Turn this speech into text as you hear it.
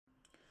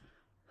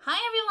Hi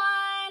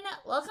everyone!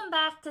 Welcome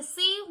back to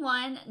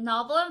C1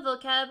 Novel and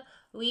Vocab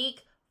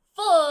Week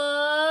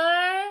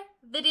 4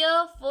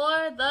 video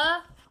for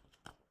the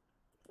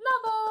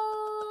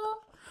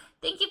novel.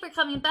 Thank you for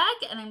coming back,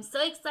 and I'm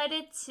so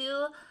excited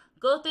to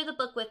go through the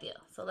book with you.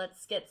 So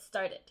let's get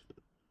started.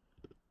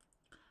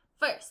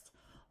 First,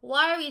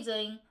 why are we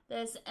doing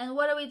this and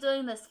what are we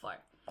doing this for?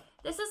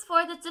 This is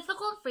for the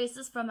difficult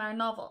phrases from our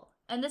novel,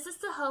 and this is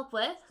to help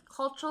with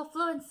cultural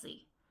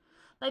fluency.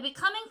 By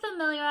becoming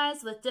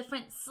familiarized with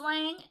different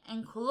slang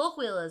and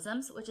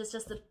colloquialisms, which is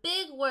just a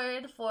big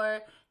word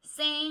for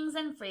sayings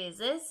and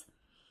phrases,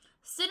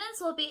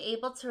 students will be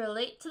able to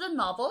relate to the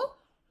novel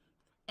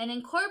and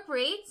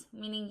incorporate,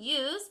 meaning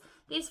use,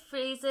 these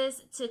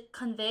phrases to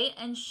convey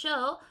and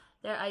show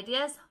their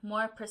ideas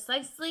more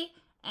precisely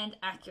and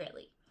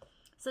accurately.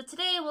 So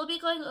today we'll be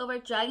going over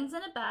Dragons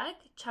in a Bag,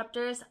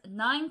 chapters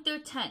 9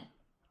 through 10.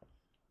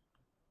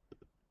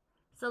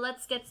 So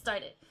let's get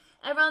started.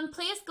 Everyone,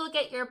 please go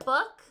get your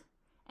book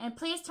and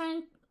please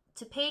turn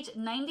to page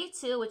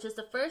 92, which is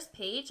the first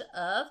page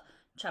of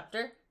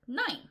chapter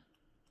 9.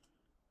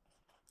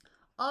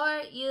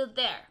 Are you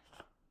there?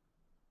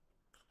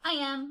 I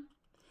am.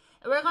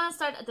 And we're going to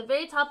start at the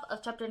very top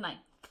of chapter 9.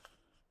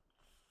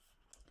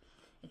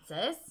 It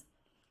says,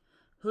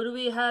 "Who do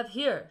we have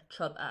here?"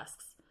 Chub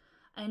asks.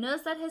 I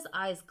notice that his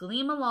eyes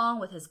gleam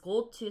along with his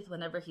gold tooth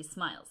whenever he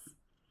smiles.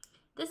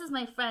 This is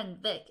my friend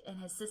Vic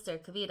and his sister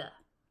Kavita.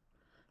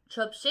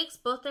 Chub shakes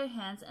both their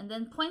hands and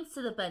then points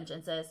to the bench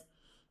and says,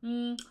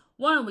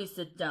 why don't we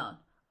sit down?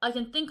 I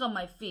can think on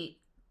my feet,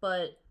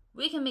 but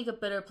we can make a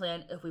better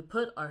plan if we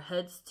put our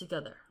heads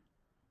together.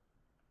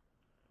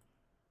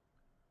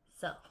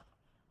 So,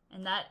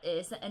 and that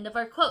is the end of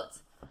our quote.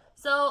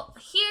 So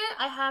here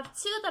I have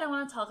two that I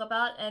want to talk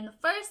about, and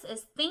first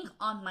is think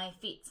on my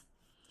feet.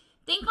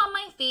 Think on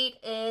my feet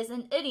is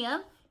an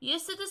idiom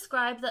used to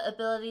describe the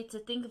ability to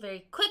think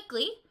very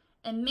quickly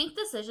and make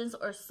decisions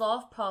or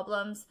solve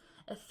problems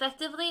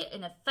effectively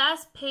in a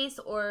fast-paced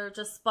or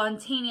just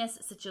spontaneous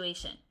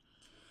situation.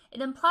 It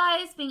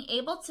implies being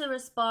able to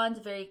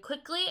respond very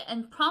quickly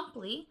and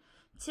promptly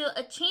to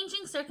a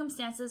changing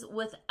circumstances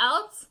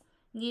without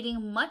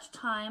needing much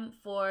time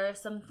for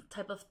some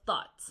type of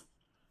thought.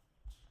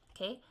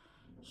 Okay,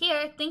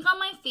 here, think on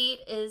my feet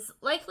is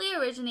likely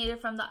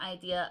originated from the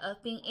idea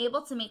of being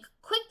able to make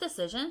quick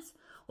decisions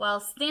while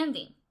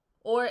standing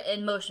or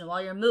in motion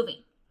while you're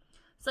moving,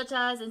 such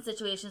as in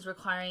situations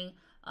requiring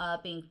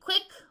being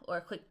quick or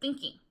quick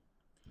thinking.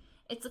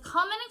 It's a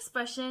common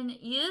expression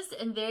used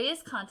in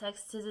various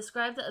contexts to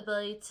describe the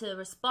ability to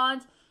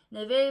respond in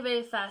a very,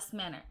 very fast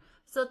manner.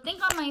 So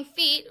think on my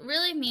feet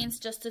really means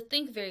just to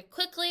think very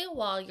quickly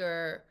while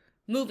you're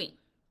moving.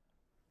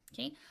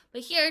 Okay,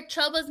 but here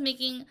Chub was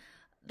making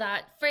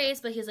that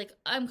phrase, but he's like,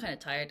 I'm kind of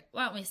tired.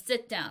 Why don't we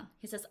sit down?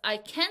 He says, I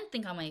can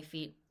think on my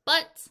feet,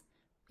 but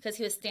because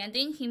he was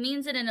standing, he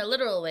means it in a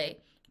literal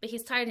way, but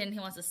he's tired and he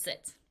wants to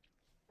sit.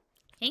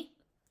 Okay.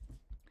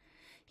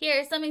 Here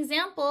are some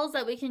examples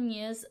that we can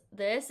use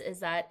this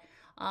is that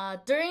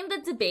during the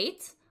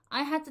debate,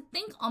 I had to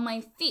think on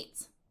my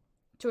feet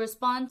to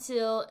respond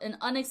to an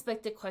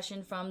unexpected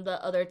question from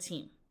the other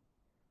team.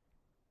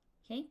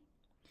 Okay,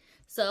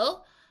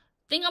 so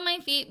think on my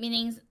feet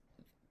meaning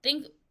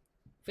think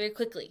very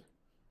quickly.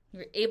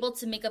 You're able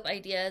to make up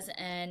ideas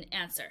and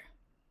answer.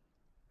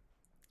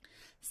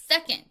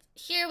 Second,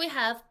 here we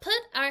have put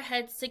our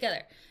heads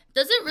together.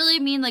 Does it really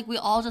mean like we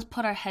all just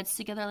put our heads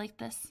together like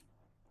this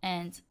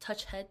and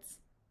touch heads?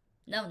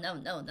 No.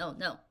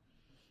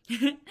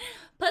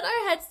 Put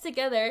our heads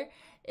together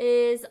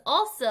is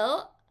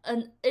also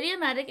an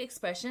idiomatic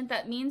expression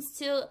that means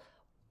to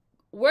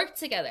work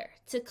together,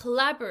 to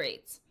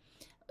collaborate,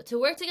 to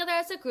work together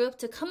as a group,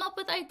 to come up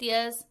with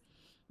ideas,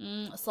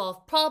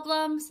 solve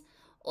problems,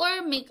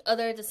 or make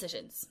other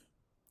decisions.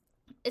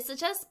 It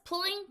suggests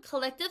pulling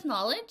collective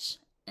knowledge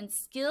and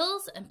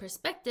skills and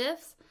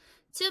perspectives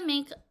to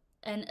make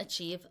and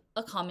achieve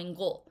a common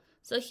goal.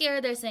 So here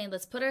they're saying,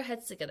 let's put our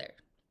heads together.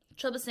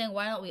 Chub is saying,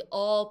 why don't we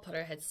all put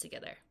our heads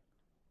together?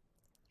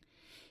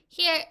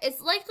 Here,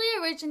 it's likely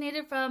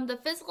originated from the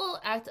physical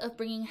act of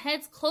bringing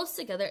heads close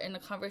together in a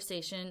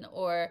conversation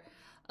or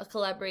a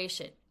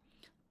collaboration.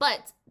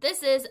 But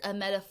this is a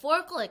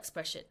metaphorical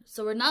expression.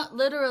 So we're not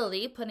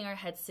literally putting our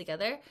heads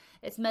together.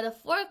 It's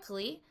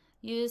metaphorically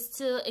used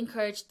to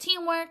encourage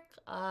teamwork,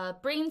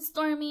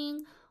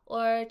 brainstorming,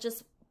 or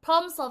just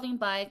problem solving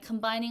by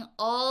combining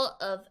all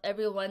of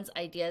everyone's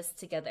ideas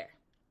together.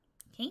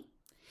 Okay,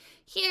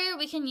 here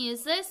we can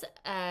use this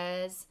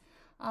as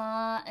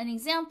an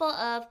example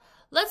of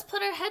let's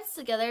put our heads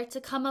together to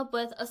come up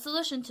with a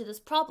solution to this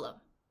problem.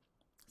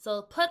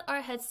 So put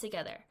our heads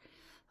together.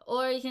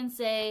 Or you can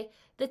say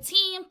the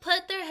team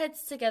put their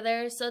heads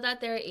together so that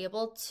they're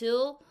able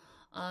to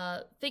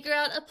figure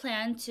out a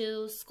plan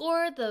to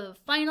score the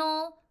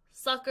final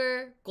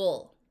soccer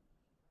goal.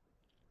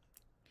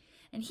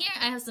 And here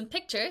I have some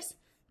pictures.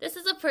 This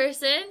is a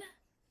person,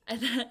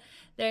 and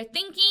they're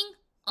thinking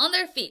on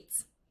their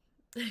feet.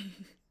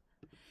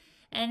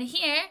 And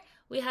here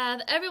we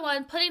have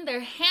everyone putting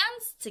their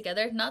hands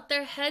together, not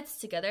their heads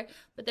together,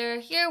 but they're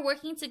here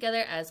working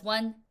together as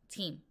one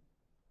team.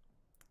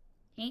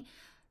 Okay,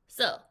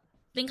 so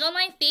think on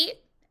my feet,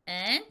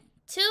 and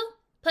 2,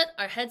 put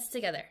our heads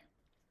together.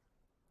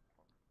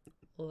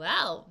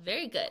 Wow,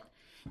 very good.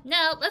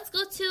 Now let's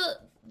go to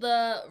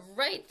the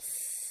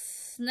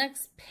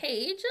next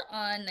page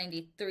on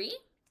 93.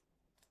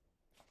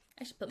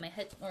 I should put my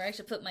head, or I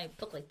should put my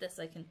book like this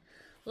so I can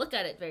look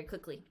at it very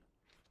quickly.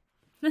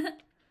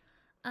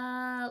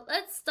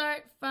 Let's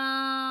start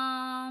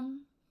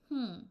from,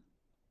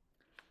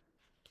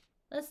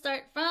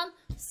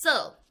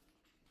 so.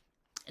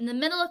 In the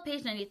middle of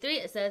page 93,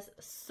 it says,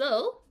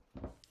 so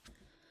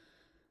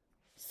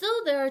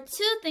there are 2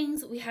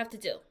 things we have to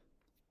do.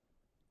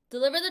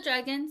 Deliver the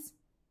dragons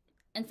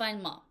and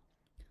find Ma.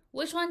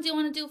 Which one do you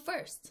want to do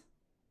first?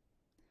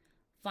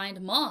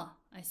 Find Ma,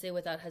 I say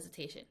without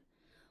hesitation.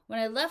 When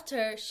I left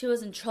her, she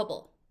was in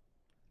trouble.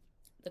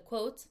 The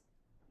quote,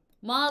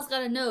 Ma's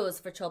got a nose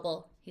for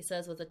trouble, he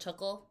says with a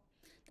chuckle.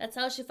 That's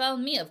how she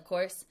found me, of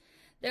course.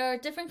 There are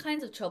different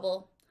kinds of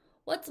trouble.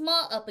 What's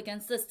Ma up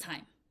against this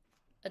time?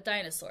 A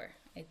dinosaur,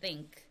 I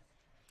think.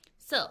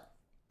 So,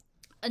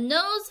 a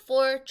nose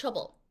for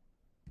trouble.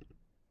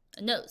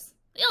 A nose.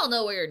 You all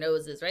know where your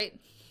nose is, right?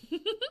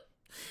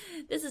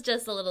 This is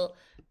just a little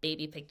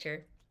baby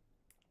picture.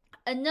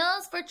 A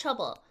nose for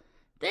trouble.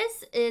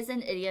 This is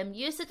an idiom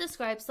used to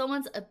describe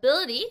someone's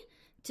ability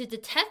to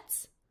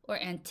detect or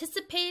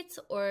anticipate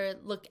or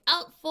look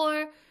out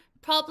for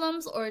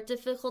problems or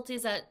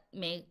difficulties that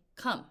may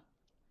come.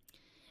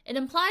 It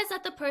implies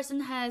that the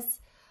person has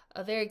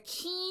a very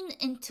keen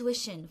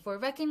intuition for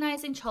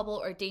recognizing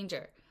trouble or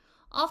danger,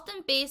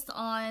 often based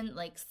on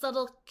like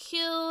subtle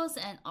cues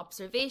and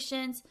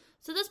observations.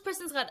 So this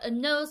person's got a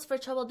nose for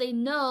trouble. They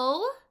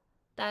know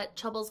that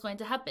trouble is going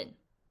to happen.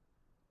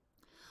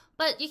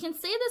 But you can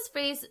say this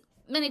phrase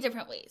many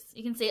different ways.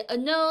 You can say a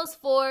nose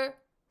for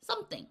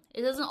something.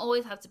 It doesn't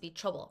always have to be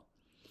trouble.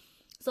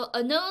 So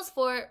a nose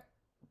for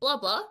blah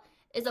blah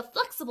is a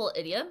flexible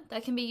idiom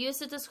that can be used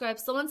to describe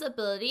someone's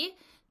ability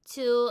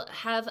to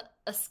have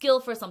a skill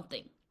for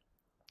something.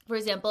 For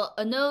example,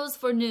 a nose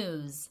for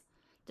news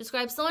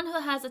describes someone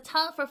who has a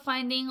talent for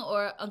finding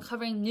or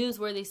uncovering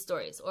newsworthy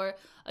stories. Or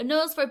a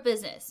nose for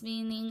business,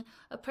 meaning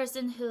a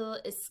person who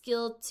is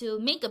skilled to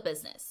make a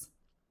business.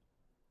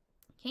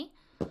 Okay.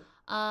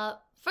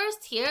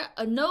 First here,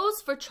 a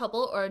nose for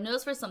trouble or a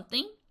nose for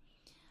something.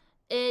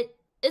 It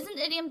is an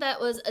idiom that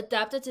was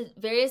adapted to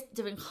various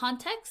different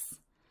contexts,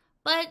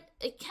 but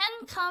it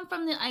can come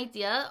from the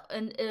idea,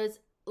 and it is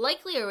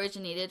likely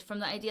originated from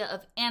the idea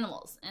of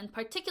animals, and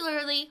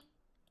particularly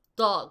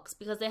dogs,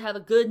 because they have a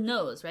good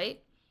nose,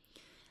 right?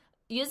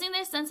 Using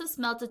their sense of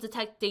smell to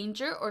detect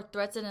danger or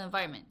threats in an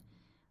environment.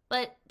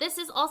 But this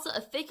is also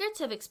a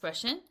figurative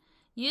expression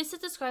used to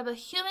describe a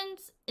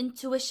human's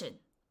intuition.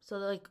 So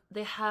like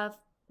they have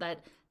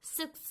that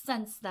sixth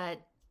sense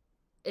that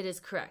it is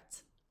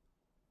correct.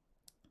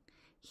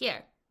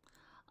 Here,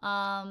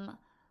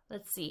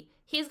 let's see.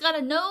 He's got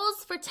a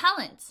nose for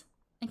talent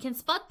and can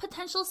spot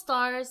potential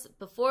stars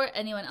before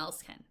anyone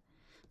else can.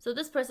 So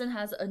this person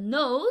has a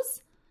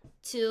nose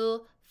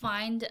to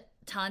find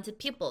talented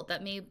people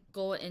that may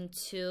go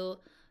into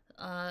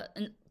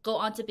go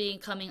on to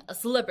becoming a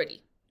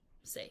celebrity,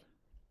 say.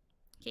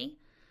 Okay,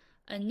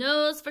 a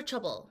nose for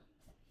trouble.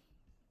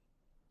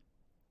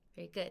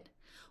 Very good.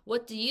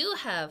 What do you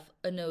have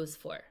a nose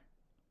for?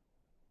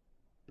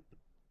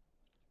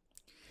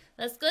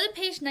 Let's go to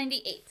page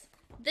 98.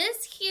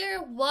 This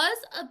here was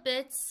a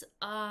bit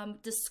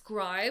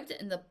described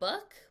in the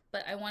book,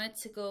 but I wanted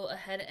to go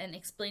ahead and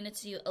explain it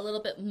to you a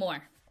little bit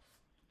more.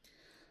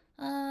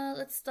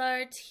 Let's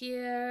start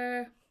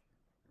here.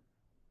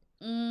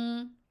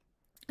 In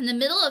the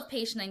middle of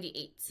page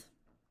 98.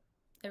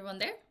 Everyone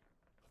there?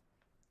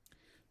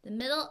 The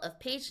middle of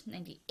page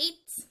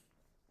 98.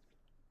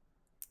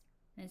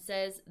 And it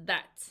says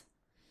that.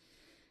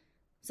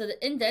 So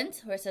the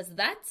indent where it says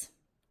that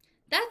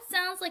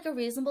sounds like a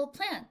reasonable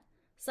plan.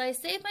 So I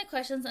save my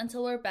questions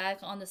until we're back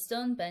on the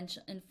stone bench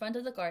in front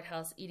of the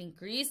guardhouse eating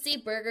greasy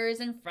burgers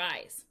and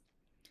fries.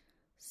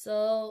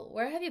 So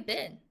where have you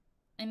been?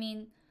 I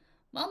mean,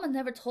 Mama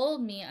never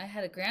told me I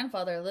had a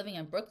grandfather living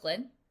in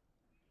Brooklyn.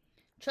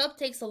 Trub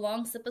takes a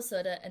long sip of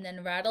soda and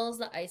then rattles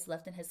the ice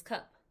left in his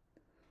cup.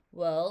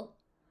 Well,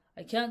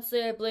 I can't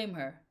say I blame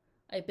her.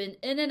 I've been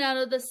in and out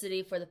of the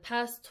city for the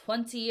past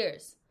 20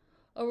 years.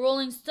 A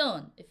rolling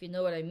stone, if you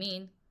know what I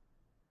mean.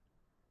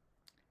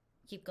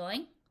 Keep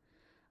going?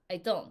 I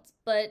don't,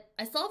 but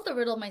I solved the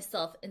riddle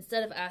myself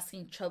instead of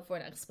asking Trub for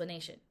an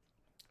explanation.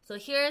 So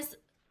here's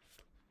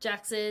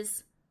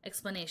Jax's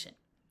explanation.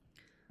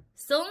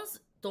 Stones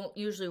don't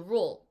usually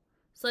roll,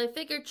 so I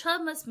figured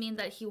Trub must mean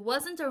that he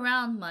wasn't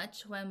around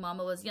much when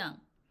Mama was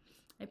young.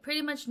 I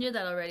pretty much knew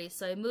that already,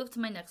 so I moved to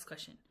my next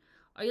question.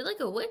 Are you like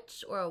a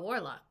witch or a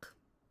warlock?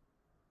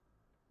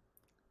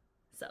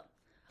 So,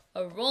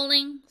 a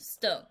rolling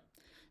stone.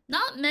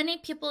 Not many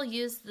people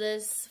use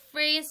this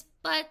phrase,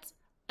 but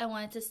I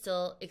wanted to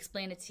still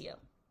explain it to you.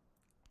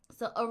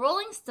 So a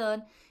rolling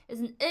stone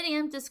is an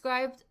idiom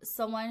described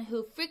someone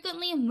who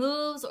frequently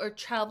moves or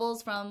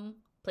travels from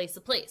place to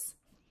place,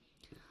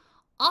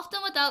 often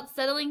without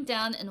settling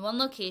down in one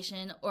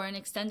location or an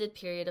extended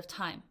period of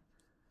time.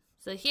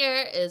 So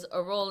here is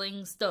a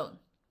rolling stone.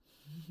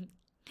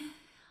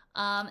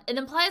 It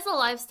implies a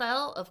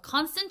lifestyle of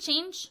constant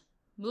change,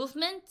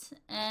 movement,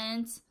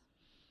 and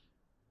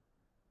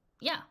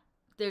yeah,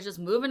 they're just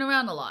moving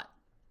around a lot.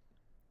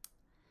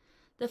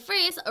 The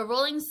phrase, a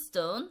rolling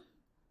stone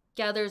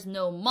gathers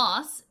no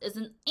moss, is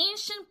an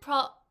ancient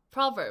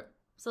proverb.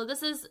 So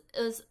this is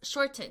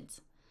shortened.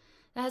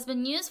 That has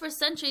been used for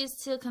centuries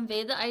to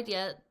convey the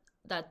idea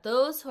that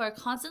those who are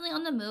constantly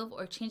on the move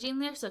or changing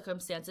their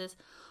circumstances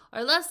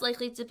are less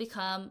likely to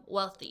become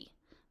wealthy.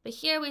 But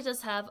here we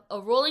just have a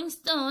rolling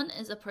stone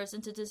is a person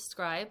to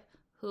describe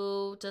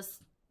who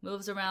just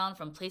moves around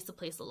from place to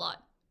place a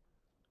lot.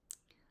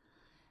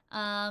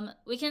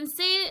 We can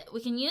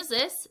use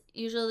this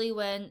usually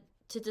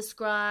to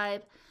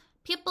describe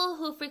people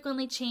who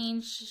frequently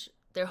change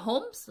their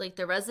homes, like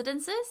their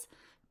residences,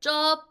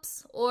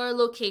 jobs, or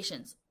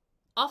locations,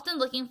 often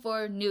looking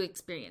for new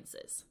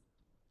experiences.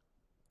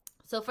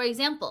 So for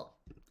example,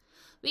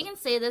 we can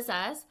say this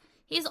as,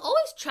 he's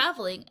always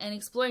traveling and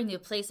exploring new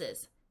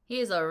places.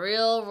 He's a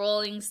real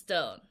rolling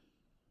stone.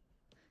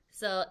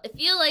 So if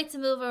you like to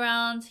move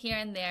around here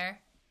and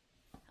there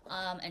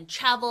and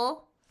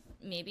travel,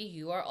 maybe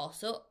you are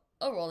also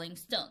a rolling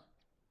stone.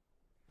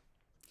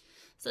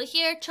 So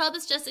here, Chubb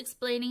is just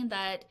explaining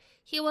that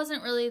he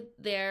wasn't really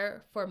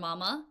there for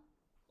Mama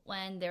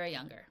when they were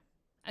younger.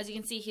 As you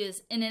can see, he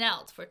was in and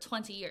out for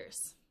 20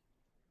 years.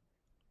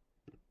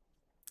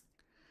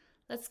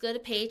 Let's go to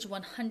page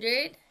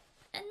 109.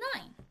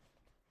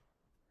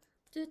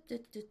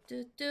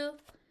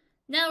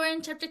 Now we're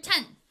in chapter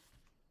 10.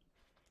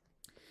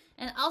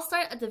 And I'll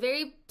start at the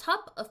very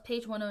top of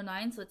page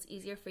 109 so it's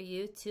easier for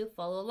you to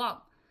follow along.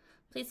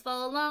 Please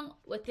follow along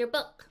with your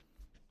book.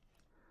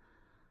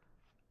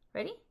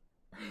 Ready?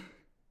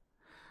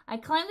 I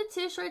climbed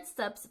the 2 short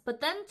steps,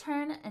 but then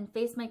turned and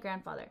faced my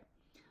grandfather.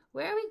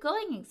 Where are we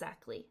going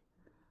exactly?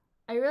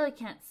 I really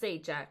can't say,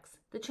 Jax.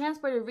 The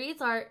transporter reads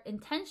our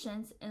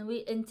intentions, and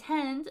we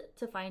intend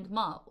to find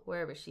Ma,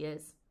 wherever she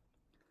is.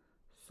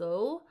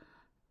 So,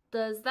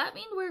 does that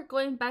mean we're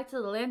going back to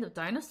the land of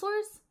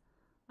dinosaurs?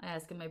 I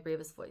ask in my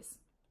bravest voice.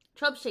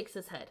 Chubb shakes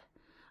his head.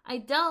 I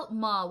doubt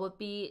Ma would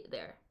be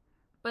there,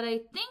 but I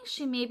think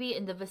she may be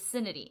in the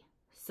vicinity,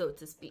 so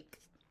to speak.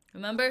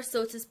 Remember,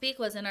 so to speak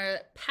was in our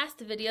past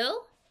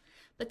video,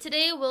 but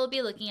today we'll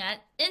be looking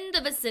at in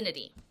the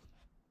vicinity.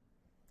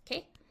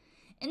 Okay?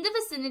 In the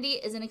vicinity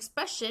is an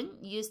expression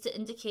used to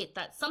indicate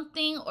that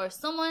something or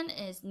someone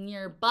is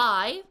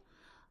nearby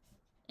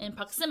in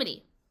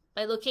proximity,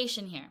 by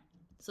location here.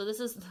 So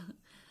this is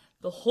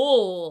the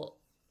whole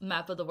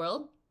map of the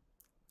world.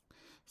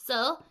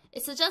 So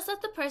it suggests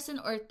that the person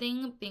or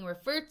thing being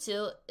referred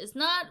to is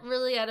not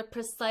really at a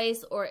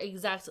precise or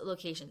exact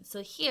location.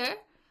 So here,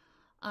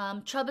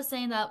 Chubb is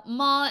saying that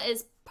Ma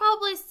is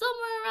probably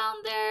somewhere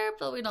around there,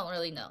 but we don't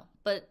really know.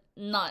 But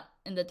not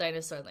in the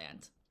dinosaur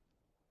land.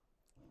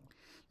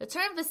 The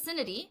term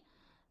vicinity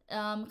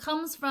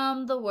comes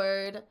from the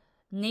word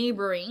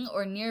neighboring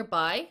or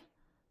nearby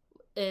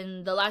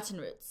in the Latin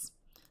roots.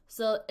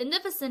 So in the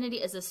vicinity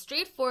is a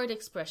straightforward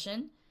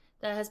expression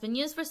that has been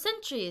used for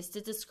centuries to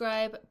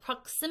describe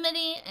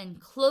proximity and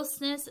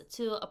closeness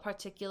to a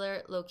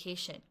particular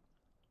location.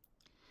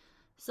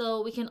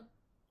 So we can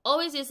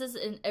always use this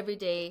in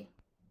everyday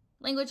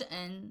language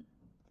and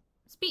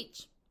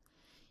speech.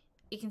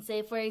 You can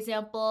say, for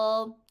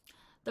example,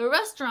 the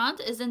restaurant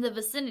is in the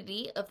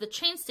vicinity of the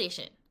train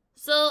station,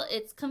 so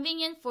it's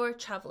convenient for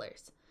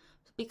travelers.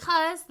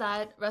 Because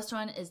that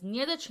restaurant is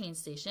near the train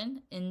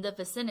station, in the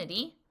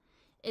vicinity,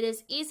 it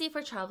is easy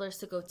for travelers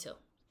to go to.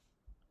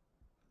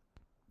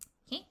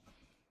 Okay?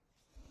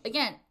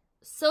 Again,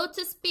 so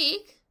to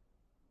speak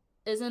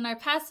is in our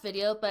past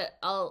video, but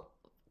I'll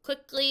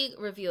quickly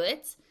review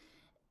it.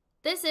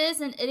 This is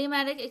an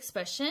idiomatic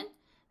expression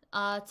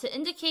to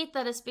indicate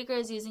that a speaker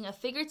is using a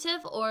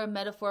figurative or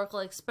metaphorical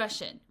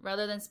expression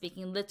rather than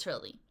speaking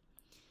literally.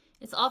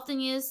 It's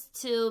often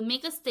used to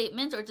make a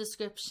statement or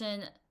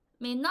description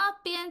may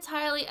not be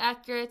entirely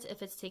accurate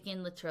if it's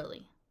taken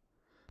literally.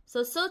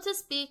 So to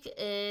speak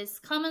is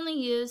commonly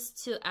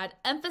used to add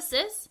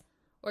emphasis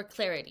or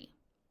clarity.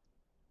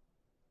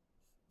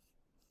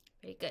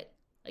 Very good.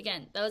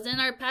 Again, that was in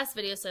our past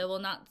video, so I will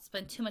not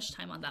spend too much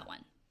time on that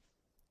one.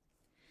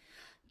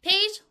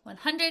 Page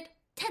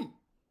 110.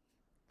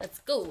 Let's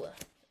go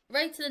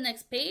right to the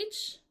next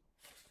page.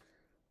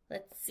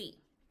 Let's see.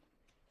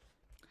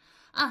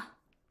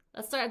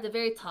 Let's start at the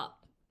very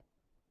top.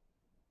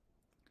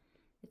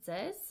 It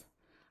says,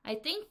 I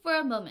think for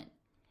a moment,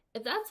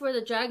 if that's where the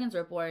dragons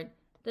were born,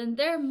 then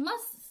there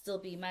must still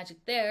be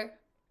magic there.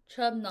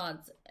 Chubb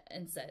nods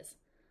and says,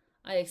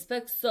 I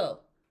expect so.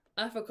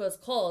 Africa is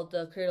called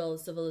the cradle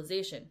of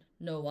civilization.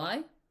 Know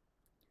why?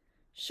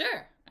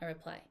 Sure, I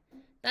reply.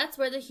 That's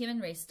where the human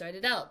race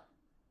started out.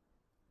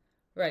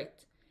 Right.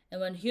 And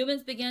when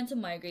humans began to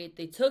migrate,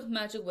 they took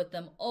magic with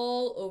them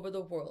all over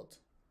the world.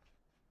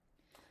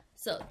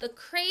 So, the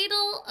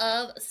cradle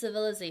of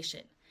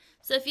civilization.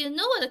 So, if you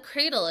know what a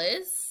cradle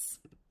is,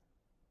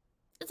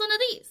 it's one of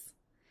these.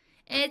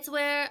 It's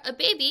where a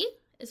baby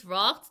is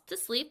rocked to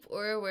sleep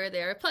or where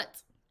they are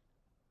put.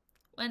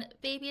 When a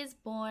baby is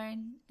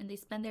born and they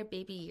spend their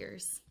baby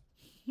years.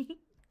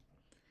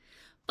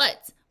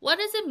 But what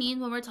does it mean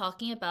when we're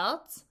talking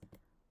about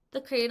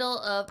the cradle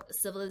of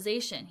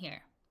civilization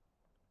here?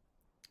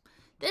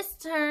 This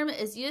term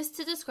is used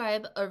to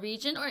describe a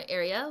region or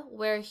area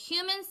where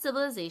human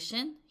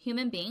civilization,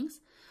 human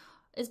beings,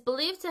 is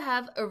believed to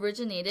have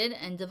originated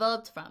and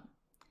developed from.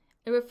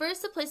 It refers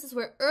to places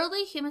where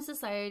early human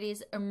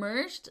societies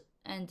emerged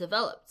and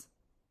developed.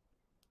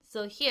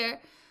 So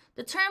here,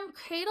 the term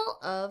cradle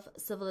of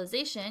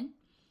civilization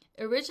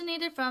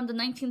originated from the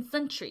 19th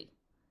century,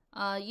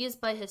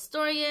 used by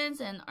historians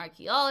and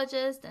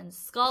archaeologists and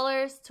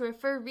scholars to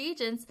refer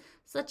regions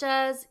such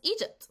as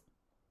Egypt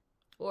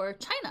or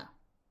China.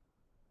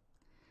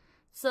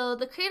 So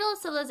the cradle of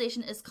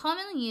civilization is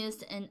commonly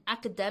used in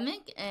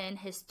academic and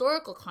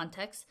historical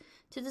contexts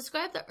to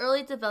describe the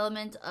early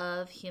development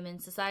of human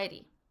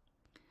society.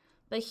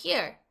 But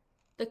here,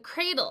 the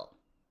cradle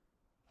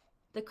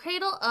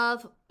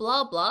of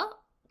blah blah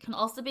can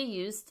also be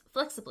used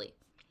flexibly.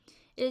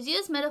 It is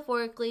used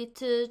metaphorically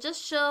to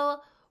just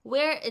show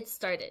where it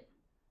started.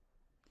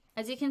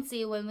 As you can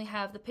see, when we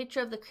have the picture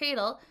of the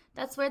cradle,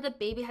 that's where the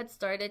baby had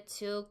started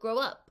to grow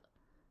up.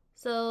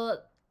 So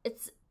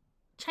it's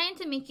trying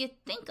to make you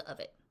think of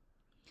it.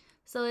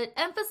 So it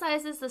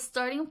emphasizes the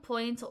starting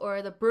point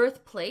or the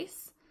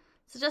birthplace,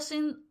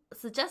 suggesting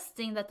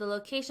that the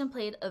location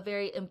played a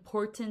very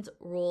important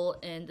role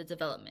in the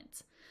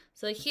development.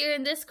 So here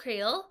in this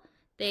cradle,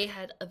 they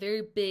had a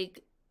very big,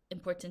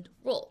 important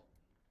role.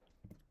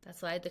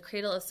 That's why the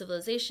cradle of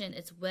civilization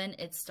is when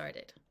it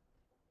started.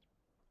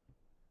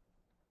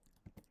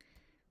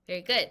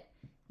 Very good.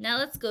 Now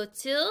let's go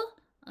to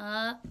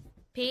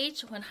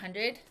page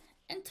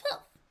 112.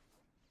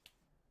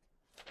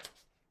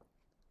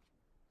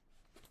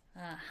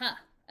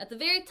 At the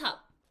very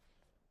top.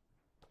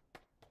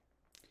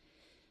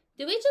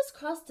 Did we just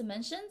cross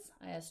dimensions?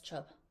 I asked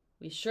Chubb.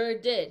 We sure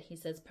did, he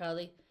says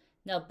proudly.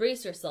 Now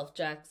brace yourself,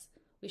 Jax.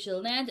 We shall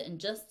land in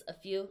just a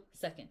few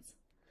seconds.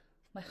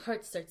 My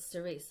heart starts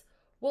to race.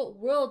 What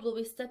world will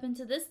we step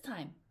into this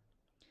time?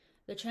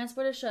 The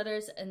transporter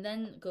shudders and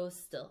then goes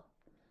still.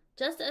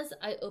 Just as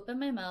I open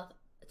my mouth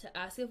to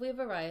ask if we've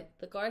arrived,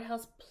 the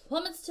guardhouse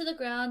plummets to the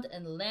ground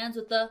and lands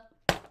with a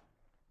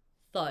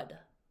thud.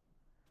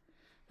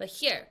 But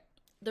here,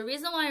 the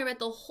reason why I read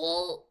the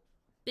whole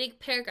big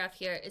paragraph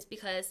here is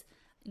because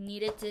I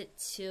needed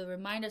to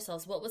remind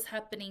ourselves what was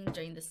happening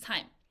during this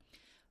time.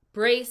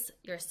 Brace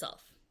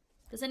yourself.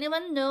 Does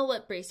anyone know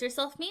what brace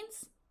yourself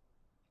means?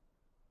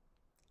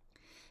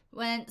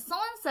 When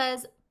someone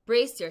says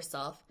brace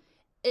yourself,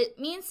 it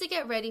means to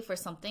get ready for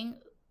something.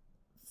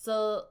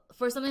 So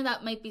for something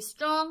that might be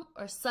strong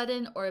or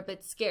sudden or a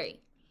bit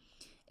scary.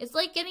 It's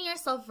like getting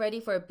yourself ready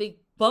for a big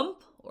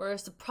bump or a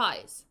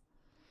surprise.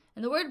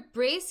 And the word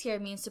brace here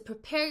means to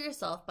prepare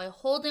yourself by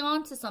holding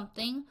on to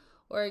something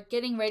or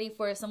getting ready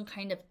for some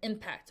kind of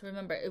impact.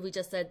 Remember, we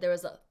just said there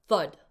was a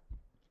thud.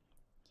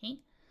 Okay?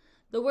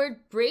 The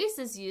word brace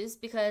is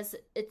used because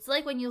it's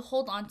like when you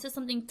hold on to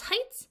something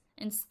tight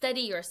and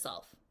steady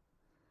yourself.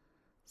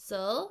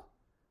 So,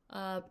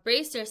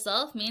 brace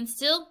yourself means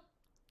to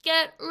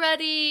get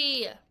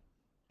ready.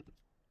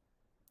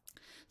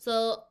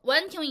 So,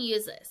 when can we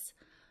use this?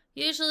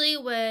 Usually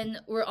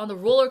when we're on the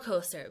roller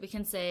coaster, we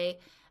can say,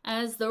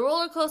 as the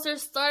roller coaster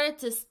started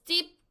to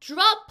steep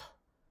drop,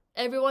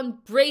 everyone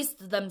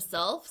braced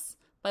themselves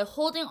by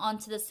holding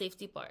onto the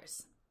safety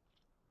bars.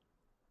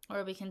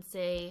 Or we can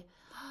say,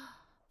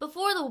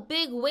 before the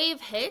big wave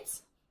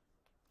hit,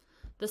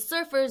 the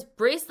surfers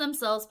braced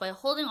themselves by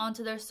holding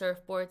onto their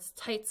surfboards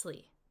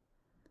tightly.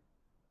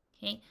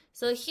 Okay,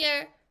 so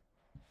here,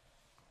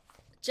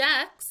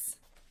 Jax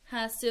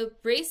has to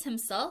brace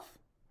himself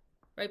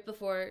right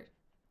before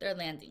their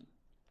landing.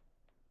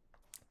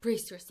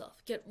 Brace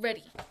yourself. Get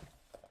ready.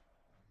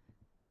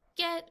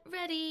 Get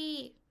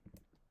ready.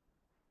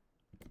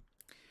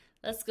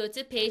 Let's go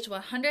to page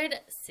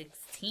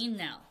 116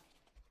 now.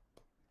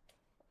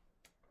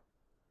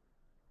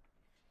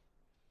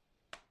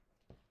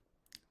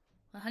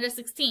 Let's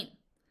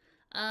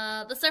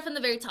start from the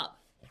very top.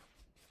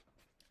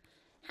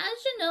 How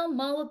did you know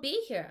Mom would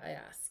be here? I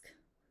ask.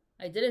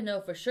 I didn't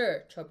know for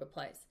sure, Chubb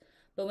replies.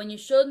 But when you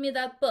showed me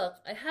that book,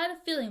 I had a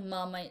feeling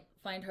Mom might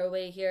find her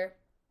way here.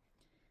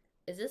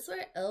 Is this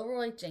where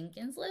Elroy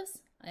Jenkins lives?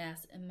 I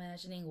asked,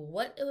 imagining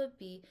what it would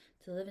be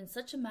to live in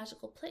such a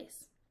magical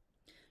place.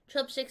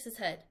 Chubb shakes his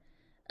head.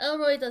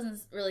 Elroy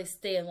doesn't really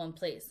stay in one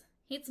place.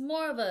 He's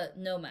more of a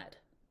nomad.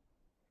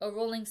 A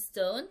rolling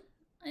stone?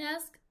 I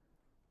ask.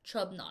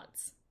 Chubb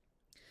nods.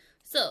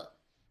 So,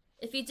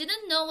 if you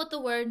didn't know what the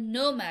word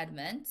nomad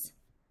meant,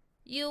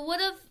 you would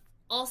have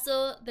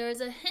also, there is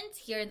a hint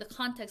here in the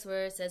context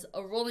where it says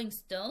a rolling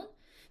stone,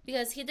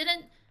 because he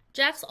didn't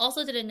Jax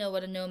also didn't know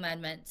what a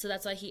nomad meant, so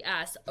that's why he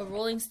asked, a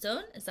rolling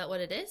stone? Is that what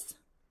it is?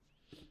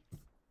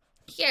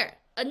 Here,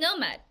 a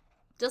nomad,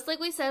 just like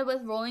we said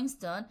with rolling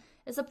stone,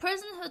 is a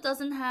person who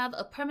doesn't have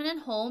a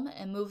permanent home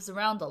and moves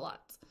around a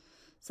lot.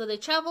 So they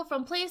travel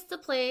from place to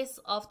place,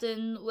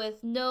 often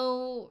with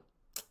no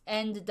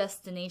end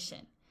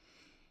destination.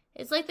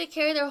 It's like they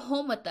carry their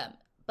home with them,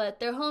 but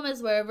their home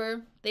is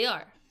wherever they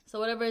are. So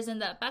whatever is in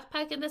that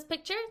backpack in this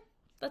picture,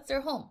 that's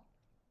their home.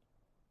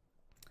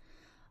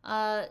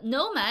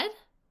 Nomad,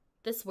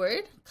 this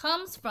word,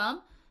 comes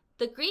from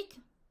the Greek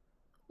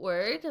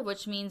word,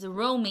 which means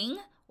roaming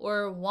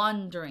or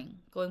wandering,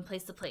 going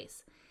place to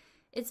place.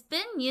 It's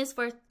been used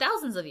for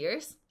thousands of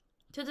years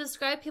to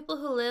describe people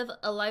who live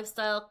a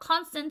lifestyle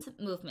constant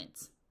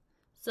movement.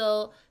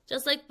 So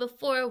just like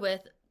before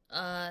with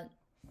a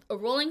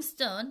rolling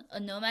stone, a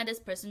nomad is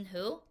a person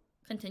who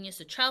continues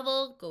to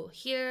travel, go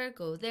here,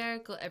 go there,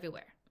 go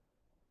everywhere.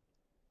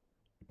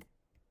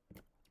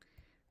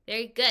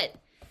 Very good.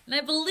 And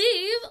I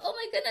believe, oh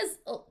my goodness,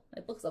 oh,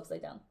 my book's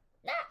upside down.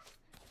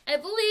 I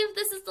believe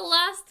this is the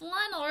last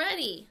one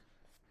already.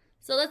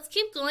 So let's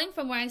keep going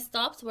from where I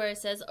stopped, where it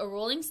says a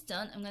rolling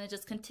stone. I'm going to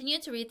just continue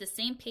to read the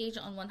same page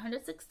on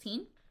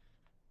 116.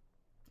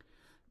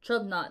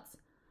 Trub nods.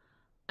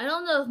 I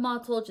don't know if Ma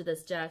told you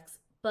this, Jax,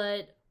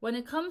 but when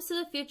it comes to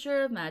the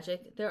future of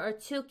magic, there are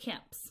two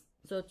camps,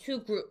 so two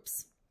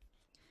groups.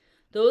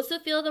 Those who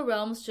feel the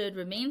realms should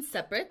remain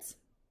separate,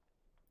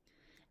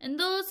 and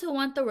those who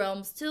want the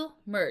realms to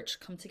merge,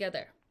 come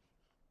together.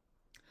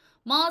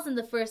 Ma's in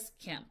the first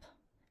camp,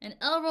 and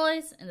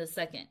Elroy's in the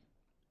second.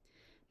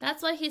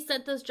 That's why he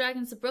sent those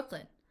dragons to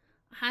Brooklyn.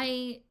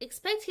 I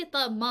expect he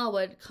thought Ma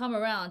would come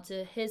around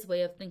to his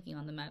way of thinking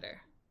on the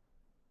matter.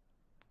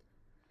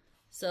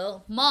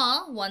 So,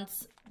 Ma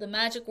wants the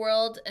magic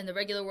world and the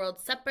regular world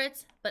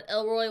separate, but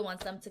Elroy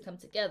wants them to come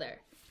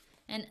together.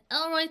 And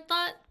Elroy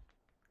thought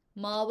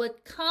Ma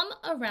would come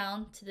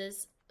around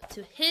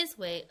to his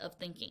way of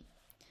thinking.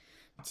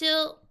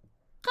 To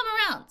come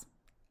around.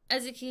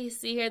 As you can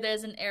see here,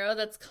 there's an arrow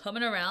that's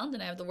coming around,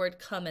 and I have the word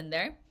come in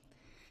there.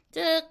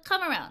 To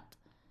come around.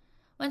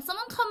 When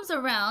someone comes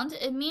around,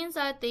 it means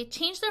that they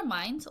change their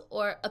mind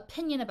or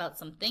opinion about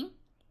something.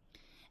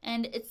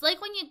 And it's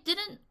like when you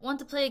didn't want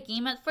to play a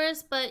game at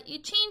first, but you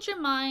change your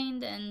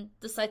mind and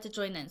decide to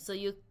join in, so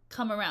you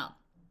come around.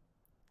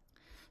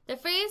 The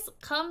phrase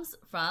comes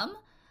from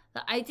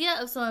the idea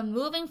of someone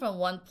moving from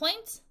one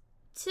point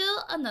to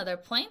another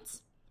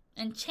point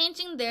and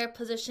changing their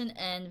position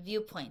and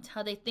viewpoint,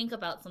 how they think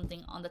about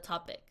something on the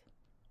topic.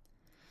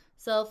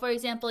 So, for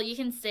example, you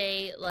can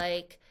say,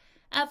 like,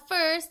 at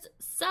first,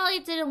 Sally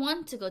didn't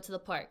want to go to the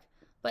park,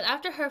 but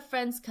after her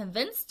friends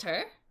convinced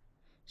her,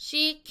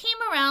 she came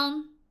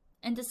around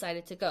and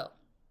decided to go.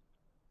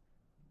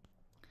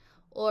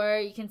 Or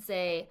you can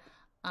say,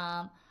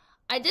 I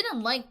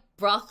didn't like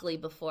broccoli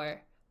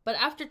before, but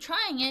after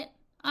trying it,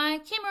 I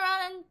came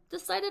around and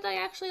decided I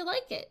actually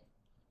like it.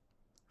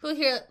 Who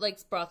here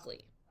likes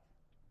broccoli?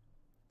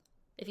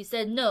 If you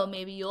said no,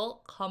 maybe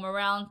you'll come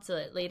around to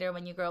it later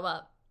when you grow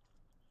up.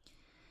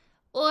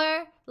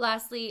 Or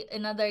lastly,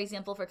 another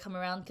example for come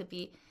around could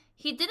be,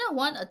 he didn't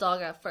want a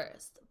dog at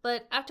first,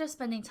 but after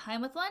spending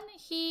time with one,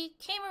 he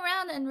came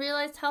around and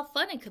realized how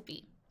fun it could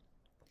be.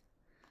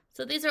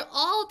 So these are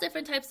all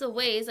different types of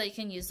ways that you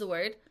can use the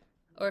word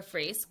or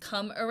phrase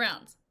come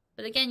around.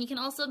 But again, you can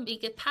also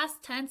make it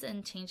past tense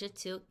and change it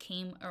to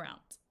came around.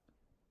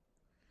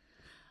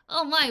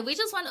 Oh my, we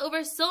just went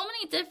over so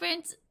many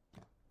different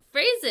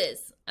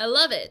phrases. I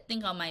love it.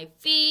 Think on my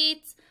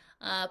feet,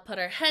 put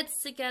our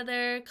heads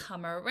together,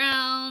 come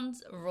around,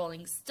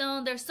 rolling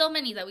stone. There's so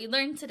many that we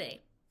learned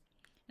today.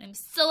 I'm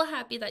so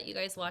happy that you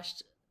guys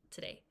watched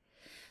today.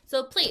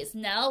 So please,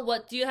 now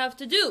what do you have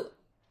to do?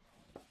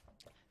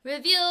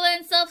 Review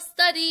and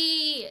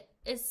self-study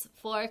is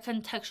for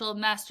contextual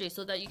mastery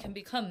so that you can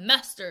become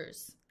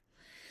masters.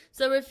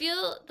 So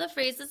review the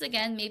phrases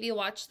again, maybe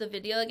watch the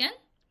video again.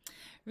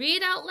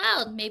 Read out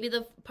loud, maybe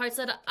the parts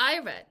that I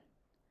read.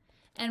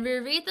 And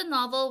reread the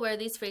novel where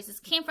these phrases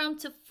came from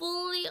to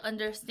fully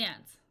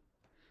understand.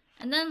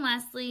 And then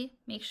lastly,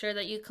 make sure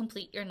that you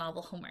complete your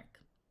novel homework.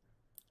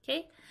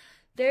 Okay?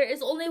 There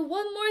is only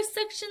one more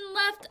section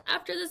left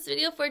after this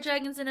video for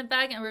Dragons in a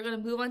Bag, and we're going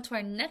to move on to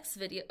our next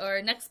video or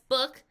our next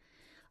book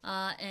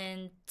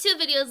and 2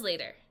 videos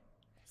later.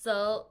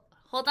 So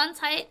hold on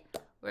tight,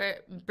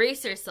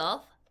 brace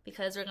yourself,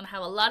 because we're going to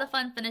have a lot of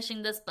fun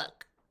finishing this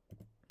book.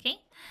 Okay?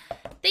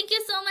 Thank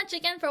you so much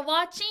again for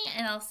watching,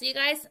 and I'll see you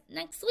guys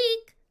next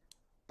week.